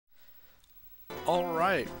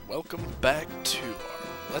Alright, welcome back to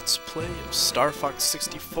our Let's Play of Star Fox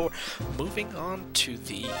 64. Moving on to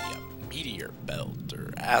the meteor belt,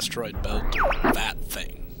 or asteroid belt, or that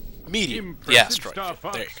thing. The asteroid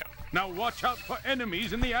field. There you go. Now watch out for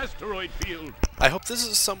enemies in the asteroid field. I hope this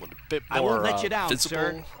is somewhat a bit more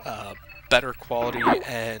visible, better quality,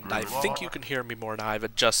 and I think you can hear me more now. I've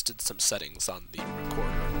adjusted some settings on the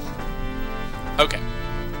recorder. Okay.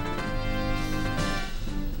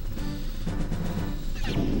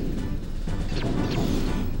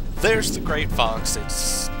 There's the Great Fox.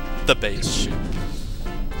 It's the base ship.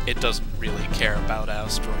 It doesn't really care about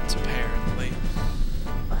asteroids, apparently.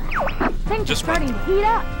 Things are starting to heat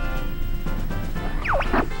up.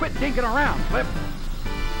 Quit dinking around, Flip.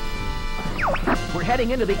 We're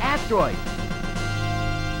heading into the asteroid.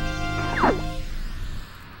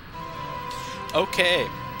 Okay.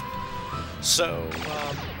 So,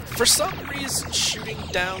 for some reason, shooting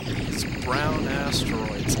down these brown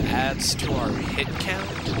asteroids adds to our hit count.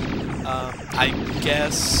 I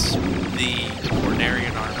guess the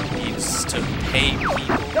Cornerian army needs to pay people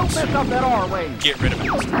Don't mess up that R way. Get rid of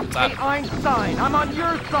asteroids. Hey, Einstein, I'm on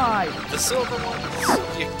your side. The silver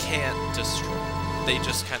ones, you can't destroy. They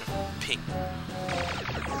just kind of ping.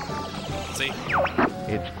 See?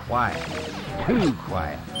 It's quiet. Too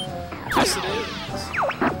quiet. Yes, it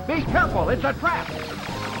is. Be careful, it's a trap.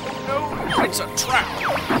 No, it's a trap.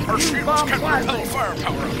 Our shields can repel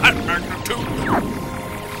firepower of that magnitude.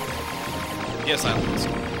 Yes, I like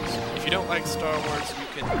Star Wars. If you don't like Star Wars, you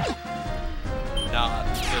can not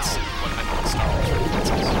listen when I like Star Wars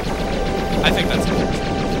references. I think that's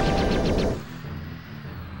it.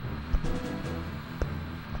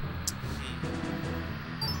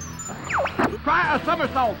 Try a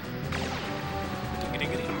somersault.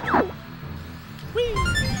 Whee!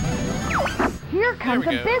 Here comes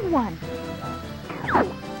a big one.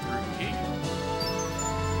 Through here.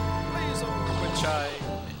 Laser, which I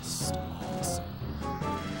missed. Awesome.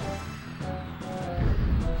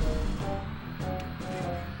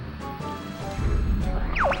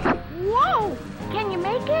 Whoa! Can you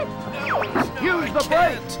make it? No, Use I the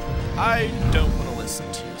can't. I don't want to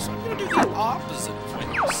listen to you, so I'm going to do the opposite of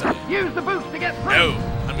what you say. Use the boost to get through. No,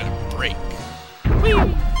 I'm going to break. Whee!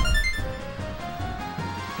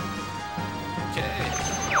 Okay.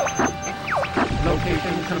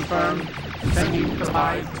 Location confirmed. Sending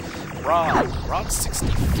supplies. Rod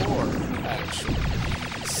 64, actually.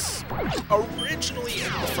 Originally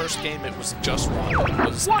in the first game it was just Rob. It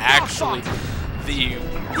was actually the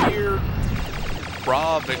weird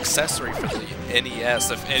Rob accessory for the NES,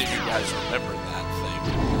 if any of you guys remember that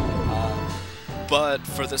thing. But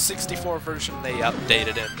for the 64 version they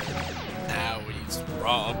updated him. Now he's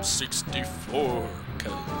Rob 64,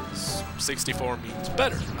 because 64 means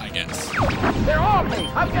better, I guess. They're on me.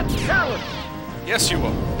 I'm getting careless. Yes, you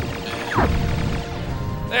are.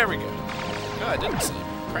 And there we go. No, I didn't see him.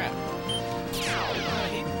 Crap.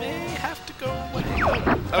 He may have to go away.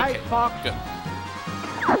 Oh, okay. Fox. Good.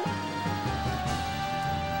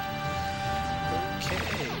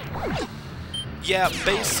 Okay. Yeah,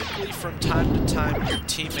 basically from time to time your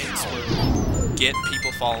teammates will get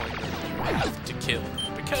people following them you have to kill them.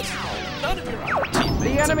 Because none of your other teammates The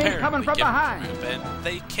enemy's apparently coming from get behind. the grip, and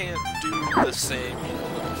they can't do the same,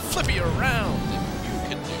 flippy around that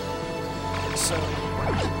you can do. So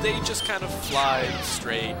they just kind of fly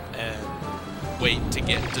straight and wait to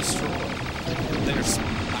get destroyed. There's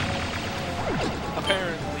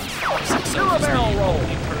apparently Fox himself is the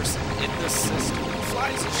only person in this system who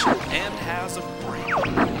flies a ship and has a brain.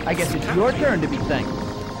 I guess it's your turn to be thankful.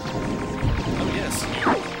 Oh yes,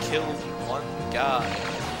 you killed one guy.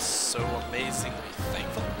 It's so amazingly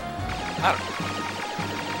thankful. I don't know.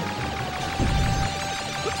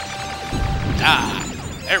 Ah,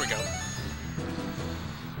 there we go.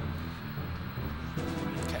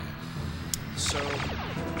 Okay. So,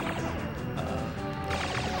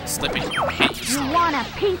 Slippy, I hate you, You Slippy. want a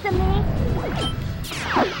piece of me?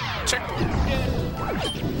 Check.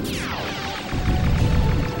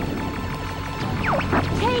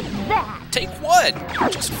 Take that! Take what? You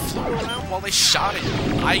just flew around while they shot at you.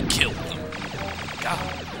 I killed them. God.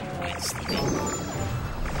 Slippy.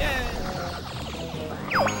 Yeah.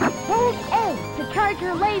 Hold A to charge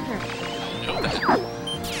your laser. I know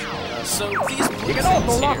that. So these blue You can also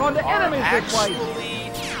things lock here onto are enemies this way. actually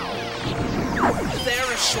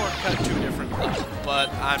they're a shortcut to a different level, but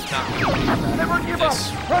I'm not going to do that. Never give up.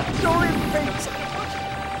 This- Trust your instinct.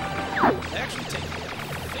 They actually take, I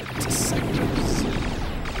think, to sectors,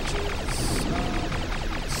 which is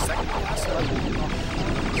second last level.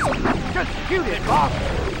 Just shoot it, boss.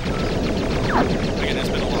 Again, it's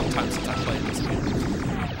been a long time since I played this game,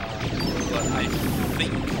 but I I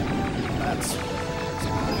think that's...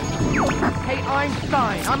 Hey,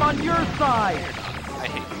 Einstein, I'm on your side. I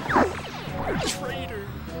hate you. You're a traitor.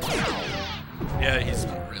 Yeah, he's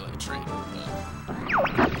not really a traitor,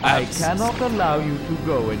 but... I cannot allow you to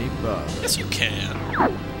go any further. Yes, you can.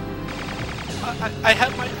 I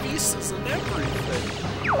have my visas and everything.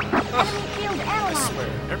 Enemy I shield swear,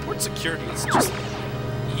 airport security is just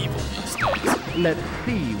evil these days. Let's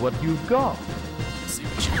see what you've got. Let's see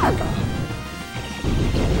what you got.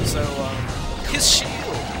 So, his shield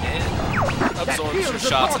and absorbs your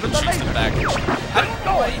shots and then shoots them back at you. I don't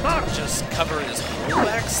know why he didn't just cover his whole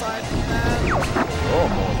backside with that. Oh,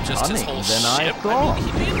 more Just his cunning whole than I ship. thought. I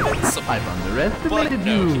mean, he'd be invincible. I've But underestimated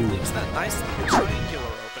no, he you. leaves that nice little triangular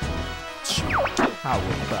opening. Shoot. How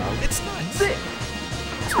about It's nice. this?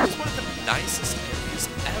 So he's one of the nicest enemies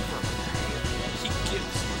ever. He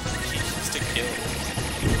gives keys to kill.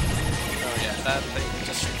 Oh yeah, that thing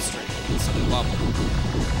just shoots straight into the level.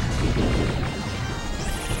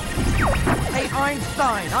 Hey,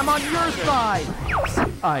 Einstein, I'm on your side.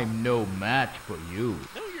 I'm no match for you.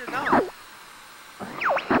 No, you're not.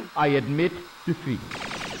 I admit defeat.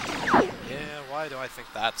 Yeah, why do I think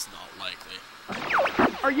that's not likely?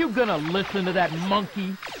 Are you gonna listen to that monkey?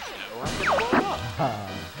 No, I'm gonna blow up.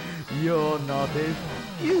 Ah, you're not as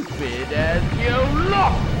stupid as you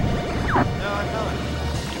look. No, I'm not.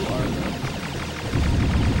 You are, though.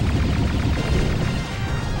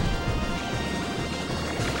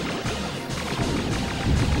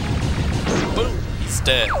 Boom! He's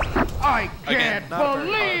dead. I Again, can't not a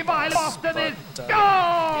very believe I hard lost to boss, this but,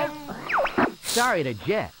 dog! Sorry to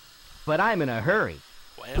jet, but I'm in a hurry.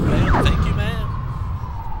 Wham bam, thank you, ma'am.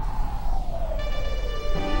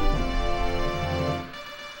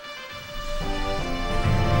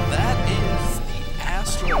 That is the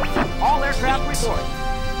asteroid. All aircraft report.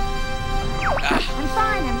 Ah, I'm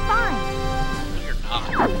fine. no, you're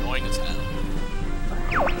not. You're annoying as hell.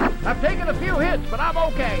 I've taken a few hits, but I'm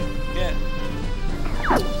okay. Yeah.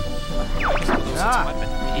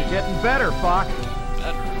 You're getting better, Fox.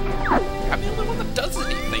 Better. I'm the only one that does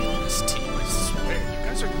anything on this team, I swear. You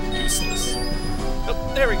guys are useless.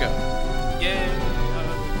 Oh, there we go. Yay.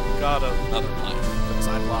 Got another life, because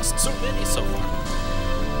I've lost so many so far.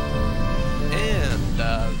 And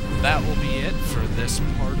that will be it for this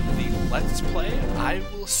part of the Let's Play. I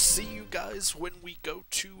will see you guys when we go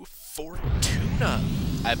to Fortuna,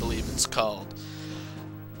 I believe it's called.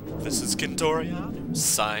 This is Kentoriano,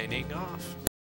 signing off.